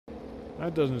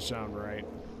That doesn't sound right.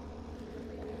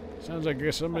 Sounds like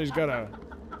somebody's got a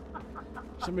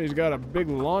big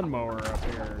lawnmower up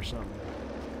here or something.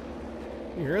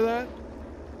 You hear that?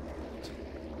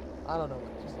 I don't know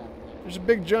what just happened. There's a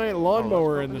big giant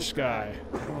lawnmower in the sky.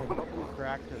 Probably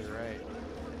crack to the right.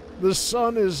 The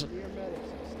sun is... Dear medics,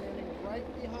 I'm standing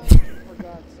right behind you, for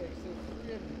God's sake.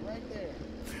 Right there.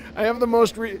 I have the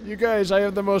most... you guys, I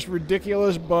have the most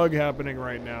ridiculous bug happening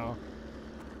right now.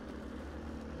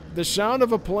 The sound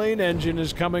of a plane engine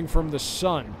is coming from the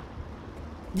sun.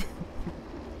 Yeah.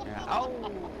 Ow!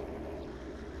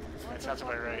 That sounds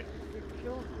about right.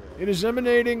 It is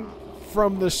emanating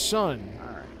from the sun.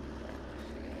 Alright.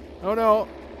 Oh no.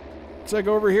 It's like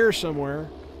over here somewhere.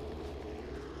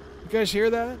 You guys hear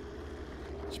that?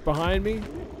 It's behind me.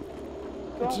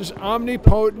 It's this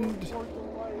omnipotent...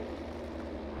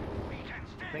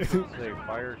 I think it's a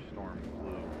firestorm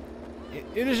flu.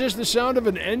 It is just the sound of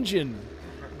an engine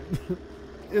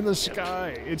in the sky.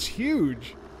 It's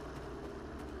huge.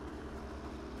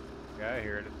 Yeah, I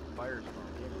hear it. It's a firestorm.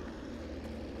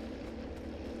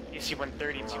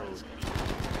 AC-130 and see what it's going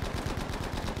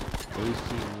to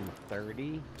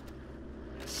AC-130?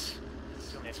 Yes.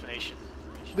 It's an explanation.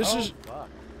 This is Fuck.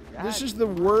 this is the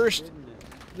worst.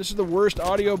 This is the worst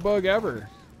audio bug ever.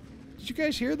 Did you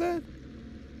guys hear that?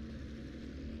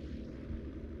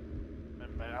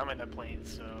 I'm in a plane,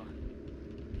 so...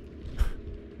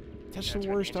 That's Yeah, the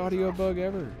turn worst the audio engines bug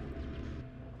ever.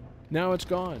 Now it's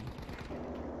gone.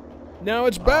 Now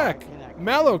it's back.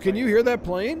 Mallow, can you hear that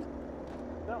plane?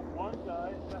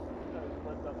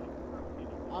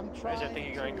 I'm Guys, trying I think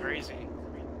you're going crazy.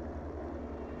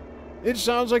 It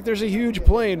sounds like there's a huge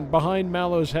plane behind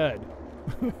Mallow's head.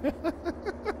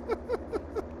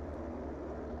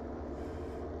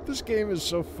 This game is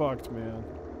so fucked, man.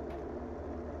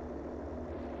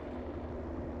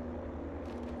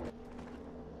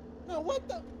 No, what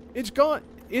the? It's gone.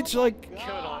 It's like...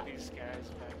 Killed all these guys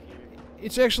back here.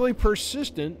 It's actually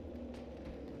persistent.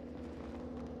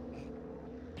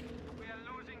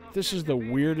 This is the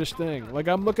weirdest thing. Like,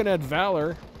 I'm looking at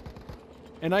Valor,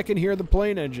 and I can hear the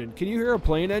plane engine. Can you hear a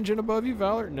plane engine above you,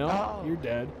 Valor? No, Oh. you're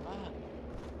dead.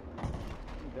 I'm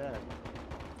dead.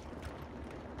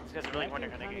 These guys are really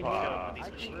wondering how they're getting Fuck. killed with I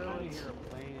these machine can really guns. hear a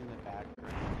plane in the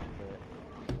background, but...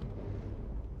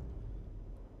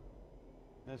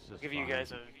 This is I'll give you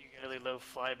guys a really low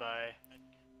flyby.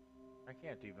 I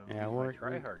can't even Yeah, use my we're-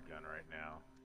 tryhard gun right now.